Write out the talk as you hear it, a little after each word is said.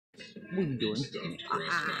What are you doing? Stuffed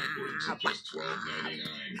crust backwards at just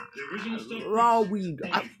 $12.99. Raw weed.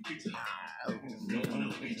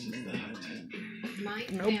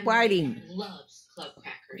 No biting. Loves club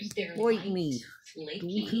crackers. They're Bite me.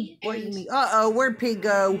 flaky, Bite me. Uh-oh, where'd Pig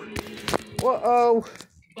go? Uh-oh.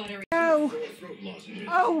 buttery. Oh.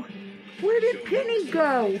 Oh, where did Penny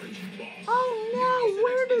go? Oh no,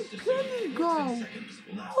 where did Penny go?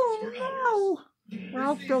 Oh no.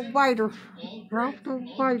 Ralph the Biter. Ralph the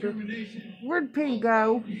Biter. Where'd Penny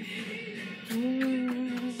go?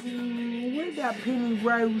 Where'd that Penny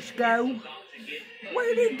Rose go?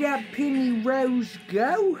 Where did that Penny Rose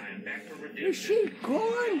go? Is she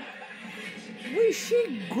gone? Where's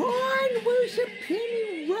she gone? Where's the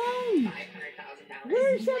Penny Rose?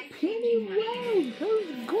 Where's the Penny Rose? Who's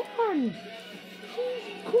gone?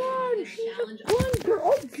 She's gone. She's a gone girl.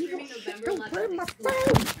 Oh, shit, don't burn my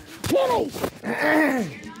phone.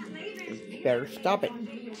 Penny! Better stop it.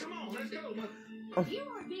 Oh.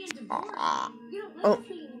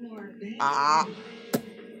 Oh.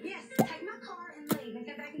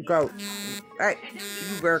 Go. Hey,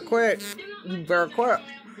 you better quit. You better quit.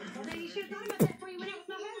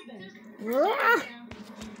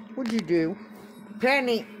 What'd you do?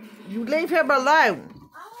 Penny, you leave him alone.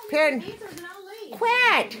 Penny,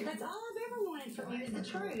 quit. That's all I've ever wanted from you is the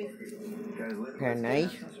truth. Penny,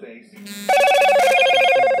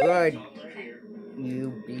 good.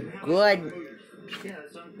 You be good.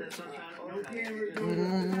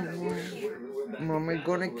 Mommy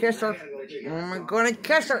gonna kiss her. Mommy gonna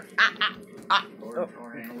kiss her. Oh.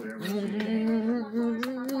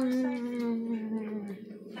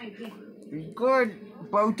 Be good.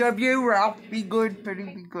 Both of you, Ralph. Be good,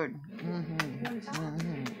 Penny. Be good.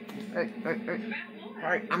 Hey.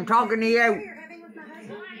 Hey, I'm talking to you.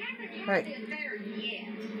 Hey.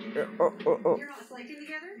 Oh. You're not sleeping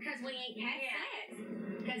together? Because we ain't had sex.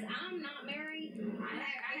 Because I'm not married.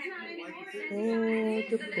 He's not anymore. Oh,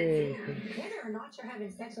 the baby. Whether or not you're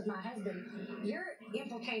having sex with my husband, you're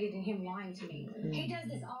implicated in him lying to me. He does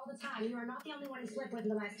this all the time. You are not the only one he slept with in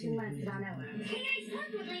the last 2 months that I know of. He ain't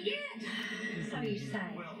slept with me yet. So you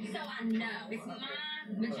say. So I know. It's my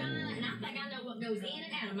vagina, and I think I know what goes in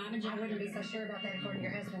and out of my I vagina. wouldn't be so sure about that according to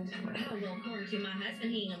your husband. Oh, well, according to my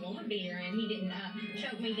husband, he ain't a woman beater, and he didn't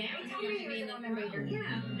choke me down. He told me he was a woman beater.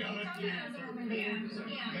 Yeah. He told me he was a woman beater.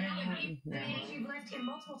 Yeah. You've left him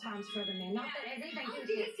multiple times for other men. Not that as anything Oh, to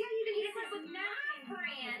did he do tell you that he slept with my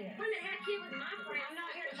friend? One that had a kid with my friend. I'm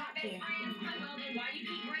not here to talk to Best you. friends. Oh, well, then why you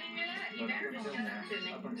keep bringing it up? You better just shut up to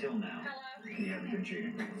me. Up until now, Hello? he hasn't been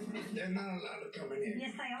cheating. They're not allowed to come in here.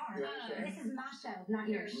 Yes, they are. This is my show, not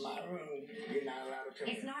yours. My room. You're not allowed to come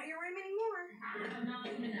It's in. not your room anymore. No.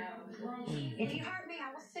 If you hurt me,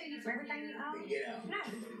 I will sue you for everything you own. Get out. No.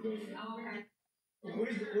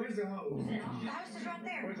 Where's the hose? The host is right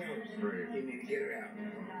there. Where's the hose? Right. You need to get her out.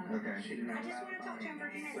 Okay. She's I not just allowed want to talk to him for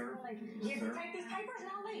a few minutes. Sir? We'll leave. You have to take these papers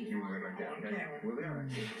and I'll leave. You want it like that? On Okay. camera. We'll be all right.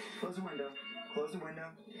 Close the window. Close the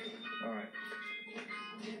window. All right.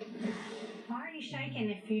 Why are you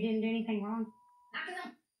shaking if you didn't do anything wrong? Because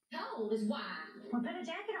I'm cold is why. Well, put a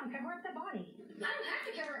jacket on, cover up the body. I don't have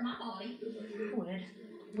to cover up my body. Would.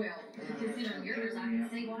 Well, considering yours, I can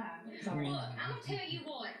see why. Sorry. Look, I'm gonna tell you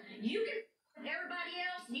what. You can everybody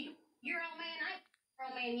else. Your old man. I ain't your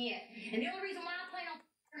old man yet. And the only reason why I plan on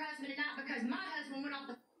your husband tonight because my husband went off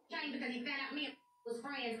the chain because he found out me and was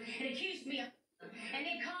friends and accused me of and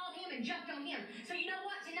then called him and jumped on him. So you know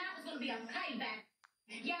what? Tonight was gonna be a payback.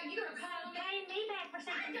 Yeah, you're gonna call me. Paying me back for I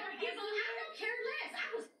something. don't care less. I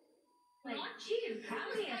was not you. I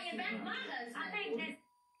was paying back my husband. I think that's.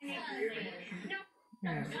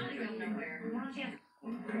 No, not going nowhere. Why don't you?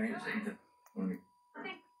 I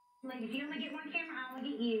think. Like, if you only get one camera, I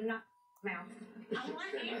only get you, not mouth. I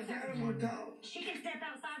want answer. She can step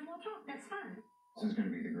outside and we'll talk. That's fine. This is going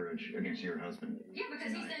to be the grudge against your husband. Yeah,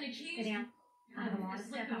 because he's been accused. Sit down. I have a lot of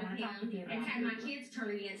stuff I want to talk with you and about. had my kids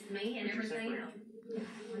turn against me and everything else.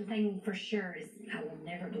 One thing for sure is I will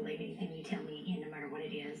never believe anything you tell me again, no matter what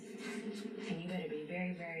it is. And you better be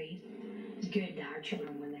very, very good to our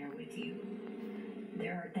children when they're with you.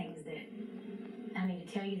 There are things that I need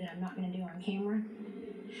to tell you that I'm not going to do on camera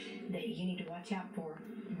that you need to watch out for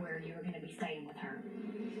where you're going to be staying with her.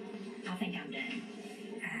 I think I'm done.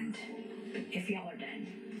 And if y'all are done.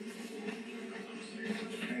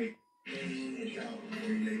 Hey, you need to talk.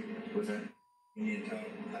 What's that? You need to talk.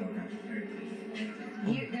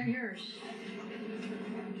 They're yours.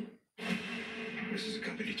 This is a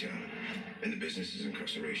company town, and the business is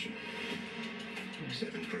incarceration.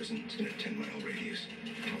 7 prisons in a 10-mile radius,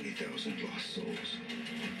 20,000 lost souls.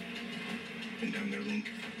 And I'm their link.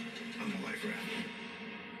 I'm the life raft.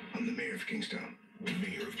 I'm the mayor of Kingstown.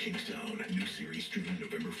 Mayor of Kingstown, new series streaming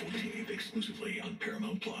November 14th exclusively on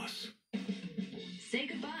Paramount Plus. Say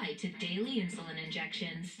goodbye to daily insulin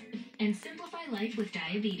injections and simplify life with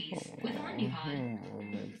diabetes with Omnipod.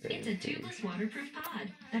 It's a tubeless waterproof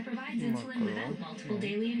pod that provides insulin without multiple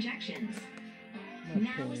daily injections.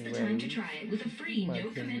 Now is the time to try it with a free,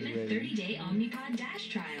 no-commitment 30-day Omnipod Dash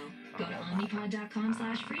trial. Go to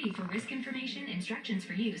omnipod.com/free for risk information, instructions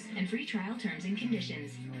for use, and free trial terms and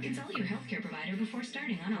conditions. Consult your healthcare provider before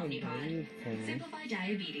starting on Omnipod. Simplify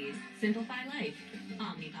diabetes. Simplify life.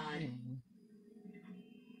 Omnipod.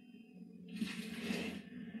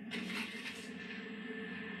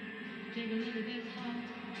 Take a look at this heart.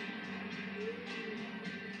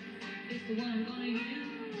 It's the one I'm gonna use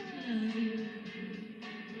to love you.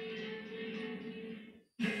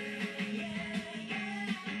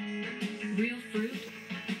 Real fruit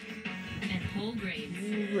and whole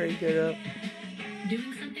grains. Break it up.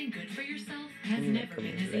 Doing something good for yourself has never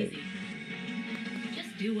been as easy.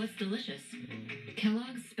 Just do what's delicious.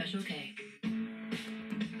 Kellogg's Special K.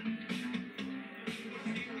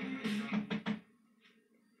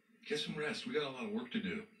 Get some rest. We got a lot of work to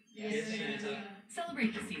do. Yes, Santa.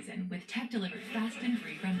 Celebrate the season with tech delivered fast and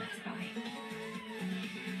free from Best Buy.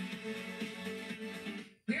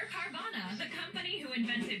 We're Carvana, the company who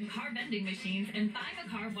invented car vending machines and buying a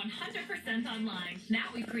car 100% online. Now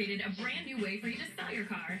we've created a brand new way for you to sell your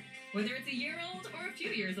car. Whether it's a year old or a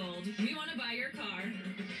few years old, we want to buy your car.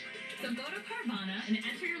 So go to Carvana and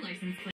enter your license plate.